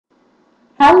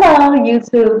Hello,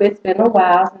 YouTube. It's been a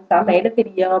while since I made a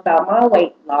video about my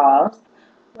weight loss.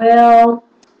 Well,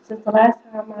 since the last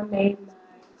time I made my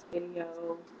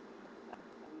video,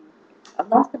 I've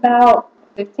lost about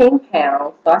 15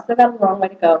 pounds, so I still got a long way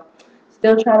to go.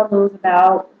 Still trying to lose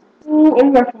about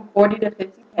anywhere from 40 to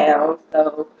 50 pounds.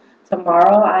 So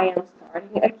tomorrow I am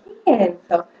starting again.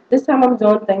 So this time I'm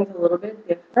doing things a little bit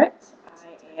different.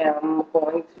 I am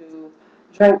going to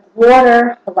drink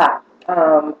water a lot.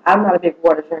 I'm not a big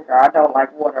water drinker. I don't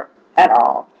like water at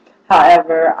all.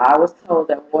 However, I was told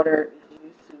that water is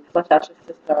used to flush out your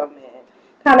system and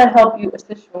kind of help you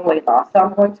assist you in weight loss. So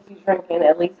I'm going to be drinking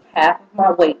at least half of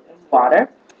my weight in water.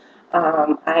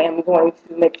 I am going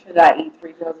to make sure that I eat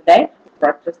 3 meals a day,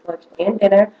 breakfast, lunch, and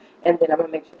dinner, and then I'm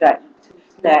going to make sure that I eat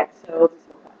 2 snacks. So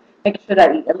make sure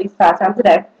that I eat at least 5 times a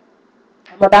day.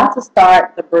 I'm about to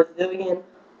start the Brazilian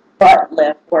butt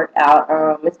lift workout.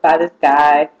 It's by this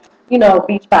guy,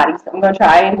 Beachbody. So I'm going to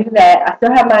try and do that. I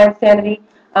still have my insanity.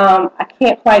 I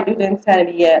can't quite do the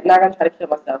insanity yet. I'm not going to try to kill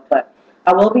myself, but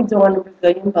I will be doing the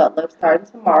Brazilian butt lift starting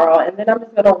tomorrow, and then I'm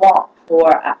just going to walk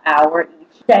for an hour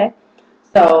each day.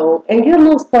 So, and get a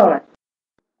little sun.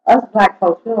 Us black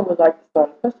folks, we don't look like the sun,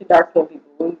 especially dark-skinned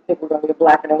people. We think we're going to get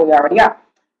blacker than we already are.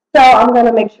 So I'm going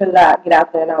to make sure that I get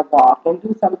out there and I walk and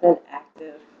do something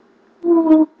active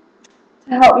to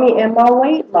help me in my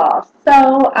weight loss.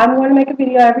 So I'm going to make a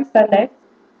video every Sunday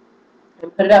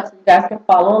and put it up so you guys can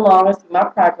follow along and see my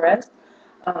progress.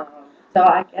 Um, so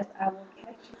I guess I will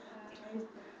catch you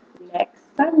guys next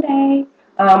Sunday.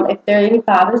 If there are any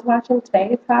fathers watching,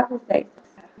 today is Father's Day.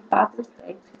 So happy Father's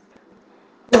Day.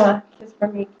 Kiss for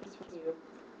me, kiss